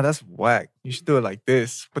 nah, that's whack. You should do it like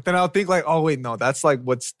this. But then I'll think like, oh wait, no, that's like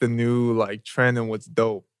what's the new like trend and what's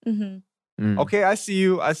dope. Mm-hmm. Okay, I see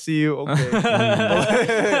you. Okay.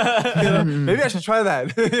 Maybe I should try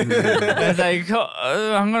that. It's like,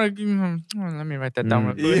 I'm gonna let me write that down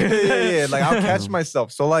real quick. Yeah. Like I'll catch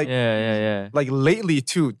myself. So like, yeah. like lately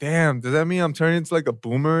too. Damn, does that mean I'm turning into like a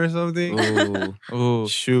boomer or something? Ooh.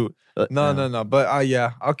 Shoot. No. But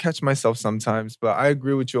yeah, I'll catch myself sometimes. But I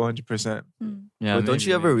agree with you 100%. Yeah. But don't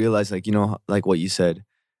you ever realize, like, you know, like what you said,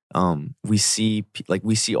 we see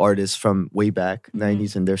artists from way back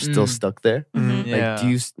 90s and they're still stuck there. Yeah.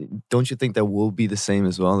 Like, don't you think that will be the same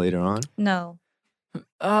as well later on? No.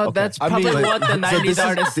 That's probably what the 90s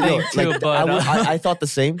artists think too. But I thought the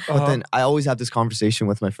same. But then I always have this conversation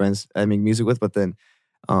with my friends I make music with. But then,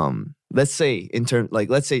 let's say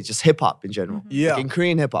let's say just hip hop in general. Yeah. Like in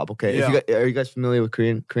Korean hip hop. Okay. Yeah. Are you guys familiar with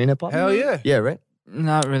Korean hip hop? Hell yeah. Yeah. Right.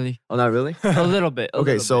 not really. Oh, not really. A little bit.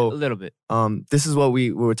 Okay, so a little bit. This is what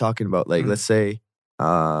we were talking about. Like, let's say,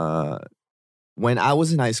 when I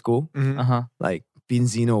was in high school, like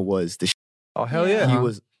Benzino was the. Oh hell yeah!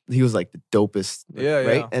 He was like the dopest.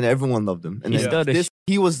 Right, and everyone loved him. And he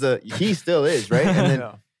still is right. And then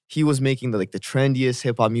he was making the trendiest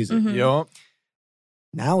hip hop music. Yup.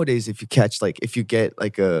 Nowadays, if you get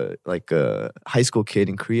like a high school kid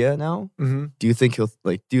in Korea now, do you think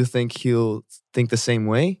he'll think the same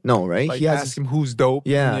way? No, right? Like, ask him who's dope.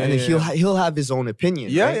 Yeah, and he'll have his own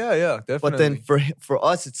opinion. Yeah, right? yeah, definitely. But then for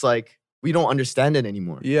us, it's like we don't understand it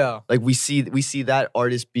anymore. Yeah, like we see that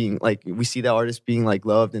artist being like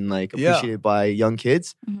loved and like appreciated by young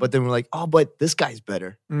kids. But then we're like, oh, but this guy's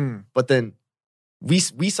better. But then.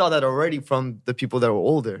 We saw that already from the people that were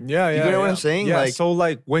older. Yeah. You know what I'm saying? Yeah. So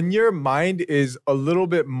like when your mind is a little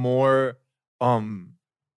bit more, I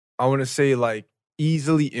want to say like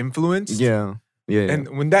easily influenced. Yeah.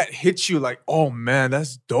 And when that hits you, like, oh man,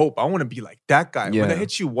 that's dope. I want to be like that guy. Yeah. When it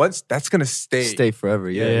hits you once, that's gonna stay forever.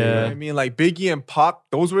 Yeah. You know what I mean, like Biggie and Pac,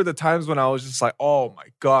 those were the times when I was just like, oh my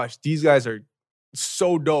gosh, these guys are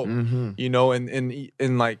so dope. You know,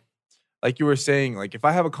 and like you were saying, like if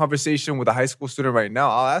I have a conversation with a high school student right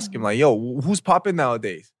now, I'll ask him like, yo, who's popping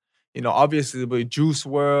nowadays? You know, obviously the Juice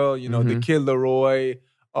WRLD, you know, the Kid Leroy,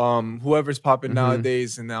 whoever's popping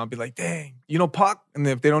nowadays. And then I'll be like, dang, you know Pac? And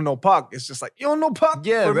then if they don't know Pac, it's just like, you don't know Pac?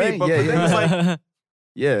 Yeah, for right. me. But then it's like,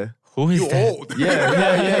 yeah. Who is you that? old.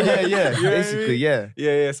 Yeah. You know Basically, yeah.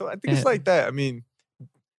 Yeah. So I think it's like that. I mean,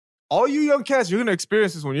 all you young cats, you're gonna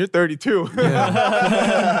experience this when you're 32.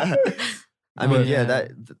 I mean,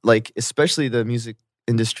 that like especially the music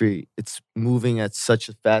industry, it's moving at such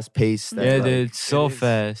a fast pace. That, dude, so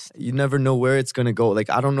fast. You never know where it's gonna go. Like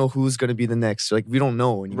I don't know who's gonna be the next. Like we don't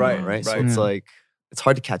know anymore, right? So it's like it's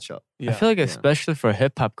hard to catch up. I feel like especially for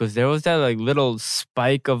hip hop, because there was that like little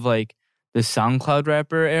spike of like the SoundCloud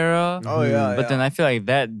rapper era. Oh yeah. But then I feel like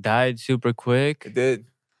that died super quick. It did.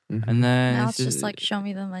 And then Now it's just like Show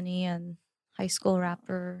Me the Money and high school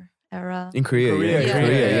rapper era. In Korea,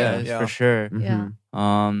 yeah, for sure. Yeah.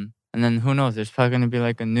 And then who knows? There's probably gonna be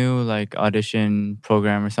like a new like audition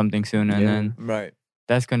program or something soon, and then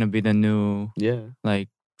that's gonna be the new like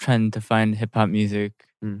trend to find hip hop music.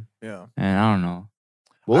 Yeah. And I don't know.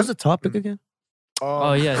 What was the topic again?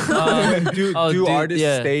 Yes. Do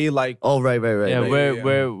artists stay like? Oh, right. Yeah,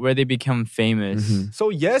 where they become famous. So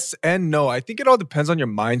yes and no. I think it all depends on your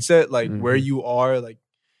mindset, like where you are. Like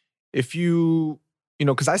if you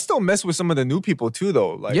know, because I still mess with some of the new people too,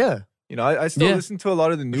 though. Like, you know, I still listen to a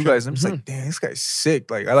lot of the new guys. I'm just like, damn, this guy's sick.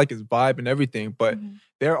 Like, I like his vibe and everything. But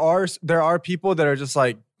there are people that are just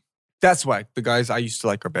like, that's why the guys I used to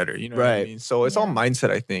like are better. You know what I mean? So it's all mindset,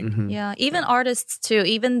 I think. Yeah, even artists too,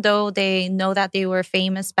 even though they know that they were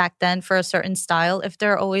famous back then for a certain style, if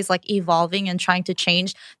they're always like evolving and trying to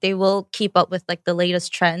change, they will keep up with like the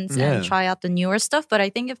latest trends and try out the newer stuff. But I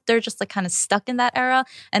think if they're just like kind of stuck in that era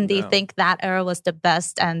and they think that era was the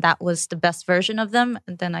best and that was the best version of them,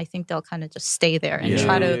 then I think they'll kind of just stay there and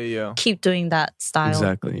try to keep doing that style.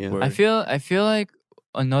 Exactly. Yeah. I feel like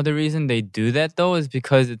another reason they do that though is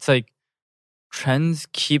because it's like trends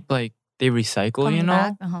keep like they recycle, Coming you know,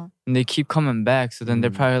 back, and they keep coming back. So then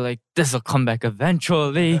they're probably like, this will come back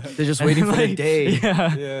eventually. They're just waiting for the day.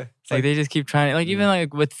 Yeah. Like they just keep trying. Like even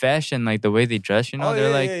like with fashion, like the way they dress, you know,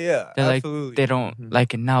 they're like Absolutely. they don't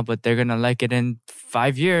like it now, but they're gonna like it in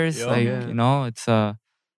 5 years. You know, it's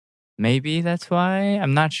maybe that's why.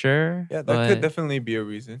 I'm not sure. Yeah, that could definitely be a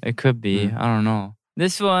reason. It could be. I don't know.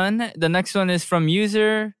 The next one is from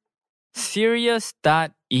user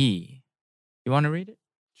Serious.e. You want to read it?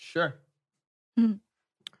 Sure.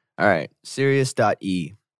 All right.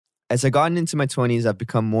 Serious.e. As I've gotten into my 20s, I've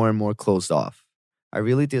become more and more closed off. I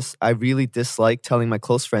really dislike telling my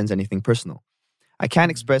close friends anything personal. I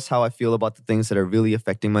can't express how I feel about the things that are really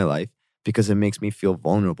affecting my life because it makes me feel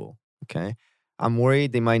vulnerable. Okay. I'm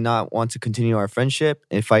worried they might not want to continue our friendship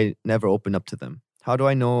if I never open up to them. How do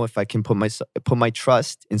I know if I can put my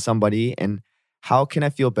trust in somebody, and how can I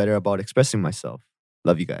feel better about expressing myself?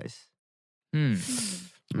 Love you guys.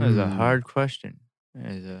 That is a hard question.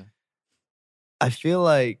 I feel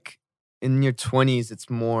like in your 20s, it's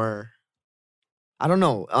more, I don't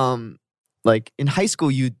know. Like in high school,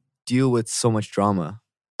 you deal with so much drama.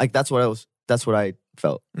 Like that's what I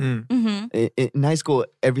felt. In high school,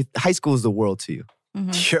 high school is the world to you.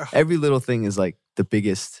 Yeah. Every little thing is like the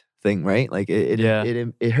biggest thing, right? Like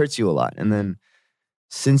it hurts you a lot. And then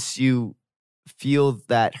since you feel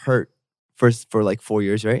that hurt first for like 4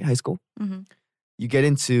 years, right? High school, you get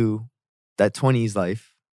into that 20s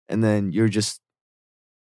life, and then you're just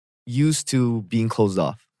used to being closed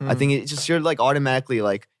off. I think it's just, you're like automatically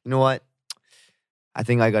like, you know what? I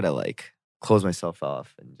think I gotta like close myself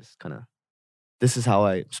off and just kind of, this is how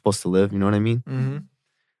I'm supposed to live. You know what I mean?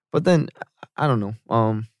 But then I don't know.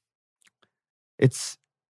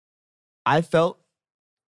 I felt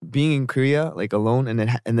being in Korea like alone, and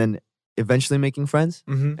then eventually making friends,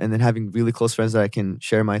 and then having really close friends that I can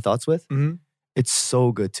share my thoughts with. It's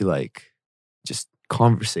so good to like just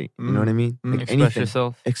conversate. You know what I mean? Like express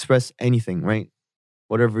yourself. Express anything, right?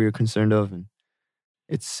 Whatever you're concerned of, and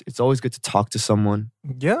it's always good to talk to someone.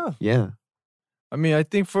 Yeah. I mean, I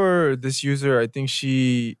think for this user, I think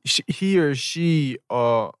he or she,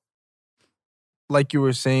 like you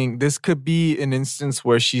were saying, this could be an instance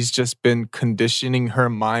where she's just been conditioning her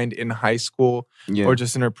mind in high school or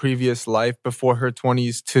just in her previous life before her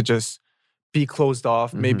 20s to just be closed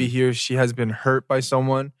off. Maybe he or she has been hurt by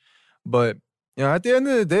someone. But, you know, at the end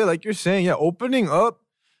of the day, like you're saying, opening up,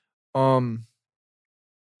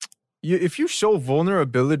 if you show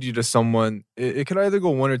vulnerability to someone, it could either go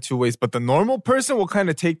one or two ways. But the normal person will kind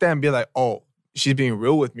of take that and be like, oh, she's being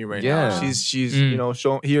real with me right now. She's you know,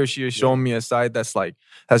 he or she is showing me a side that's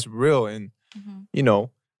real. And, you know,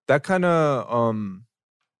 that kind of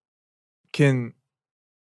can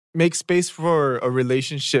make space for a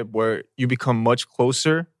relationship where you become much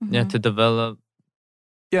closer. Yeah, to develop.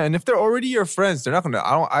 Yeah, and if they're already your friends, they're not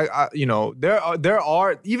gonna. You know, there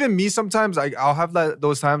are even me sometimes. I'll have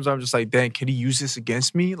those times where I'm just like, dang, can he use this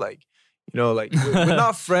against me? Like, you know, like we're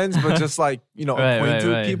not friends, but just like, you know, acquainted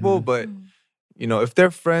with people. But you know, if they're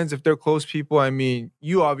friends, if they're close people, I mean,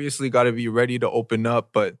 you obviously got to be ready to open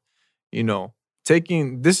up. But you know,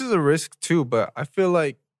 this is a risk too. But I feel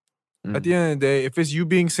like at the end of the day, if it's you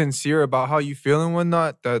being sincere about how you feel and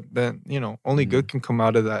whatnot, then you know, only good can come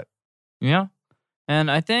out of that. Yeah.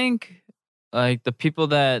 And I think, like, the people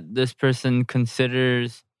that this person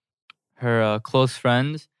considers her close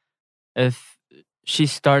friends, if she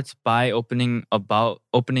starts by opening up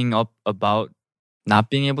about not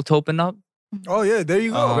being able to open up. Oh, yeah, there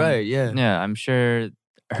you go. Right, yeah. Yeah, I'm sure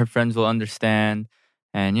her friends will understand.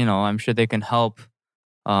 And, you know, I'm sure they can help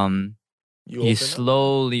you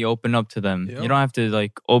slowly open up to them. Yep. You don't have to,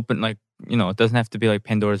 like, open, like, you know, it doesn't have to be like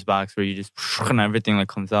Pandora's box where you just and everything like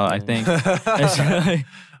comes out. I think,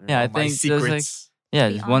 I think secrets.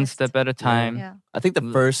 Like, just one step at a time. Yeah. I think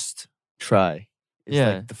the first try,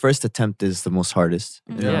 like the first attempt is the most hardest.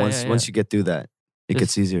 And once you get through that, it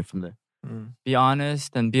gets easier from there. Be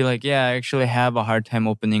honest and be like, yeah, I actually have a hard time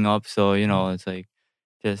opening up. So, you know, it's like,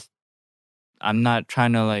 just, I'm not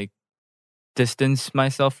trying to like distance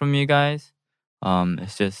myself from you guys.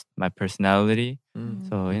 It's just my personality.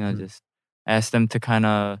 So, you know, just ask them to kind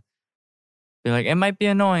of be like, it might be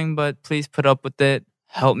annoying, but please put up with it.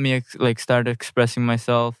 Help me like start expressing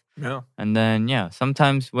myself. Yeah. And then,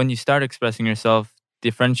 sometimes when you start expressing yourself, the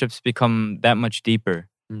friendships become that much deeper.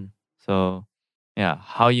 So,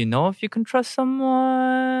 how you know if you can trust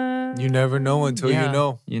someone? You never know until you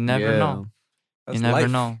know. You never know. That's you never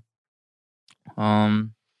life. know.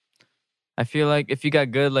 I feel like if you got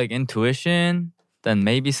good like intuition, then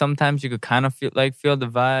maybe sometimes you could kind of feel the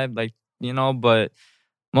vibe, like, you know, but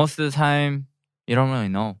most of the time you don't really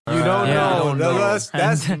know. You don't know.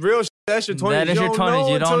 That's real shit. That's your 20s. That is your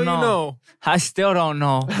 20s. You don't know. You know. I still don't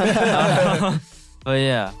know. But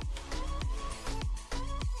yeah.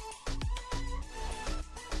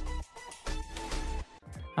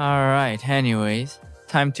 All right. Anyways,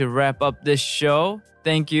 time to wrap up this show.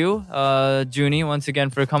 Thank you, JUNNY, once again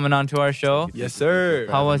for coming on to our show. Yes, sir.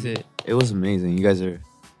 How was it? It was amazing. You guys are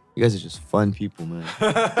just fun people, man.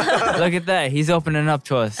 Look at that. He's opening up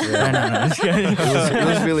to us. Yeah. No, just kidding. It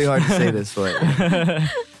was really hard to say this, but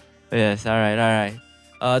yes. All right.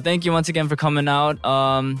 Thank you once again for coming out.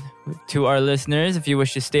 To our listeners, if you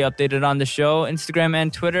wish to stay updated on the show, Instagram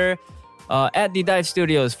and Twitter, at the Dive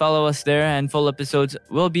Studios. Follow us there, and full episodes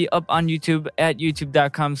will be up on YouTube at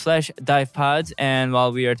youtube.com/divepods. And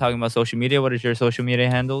while we are talking about social media, what is your social media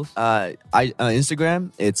handles?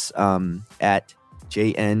 Instagram, it's at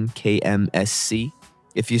JNKMSC.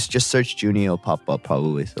 If you just search JUNNY, it'll pop up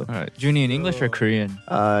probably. So, all right, JUNNY in English or Korean?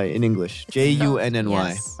 In English, JUNNY.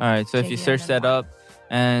 Yes. All right, so if you search that up,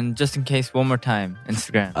 and just in case, one more time,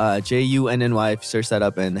 Instagram. JUNNY. If you search that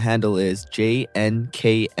up, and the handle is JNKMSC.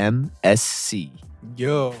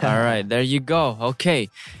 Yo. All right, there you go. Okay.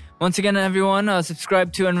 Once again, everyone,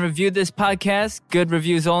 subscribe to and review this podcast. Good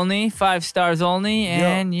reviews only, 5 stars only.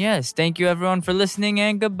 And yes, thank you everyone for listening,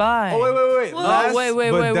 and goodbye. Oh, wait. Last,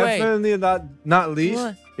 wait. Definitely not least,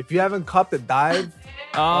 What? if you haven't copped the dive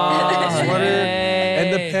sweater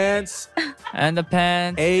and the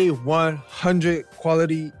pants, A100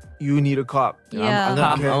 quality, you need a cop. Yeah.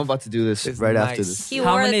 I'm about to do this right after this. He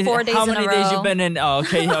wore it 4 days how in a many row. days you been in? Oh,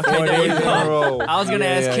 okay, 4 there days you in a go. row. I was gonna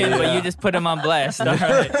ask him, but you just put him on blast. All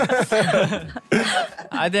right.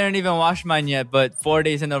 I didn't even wash mine yet, but 4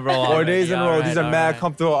 days in a row. 4 days in a row. All right, These are all mad right.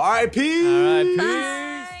 comfortable. All right, peace. All right, peace.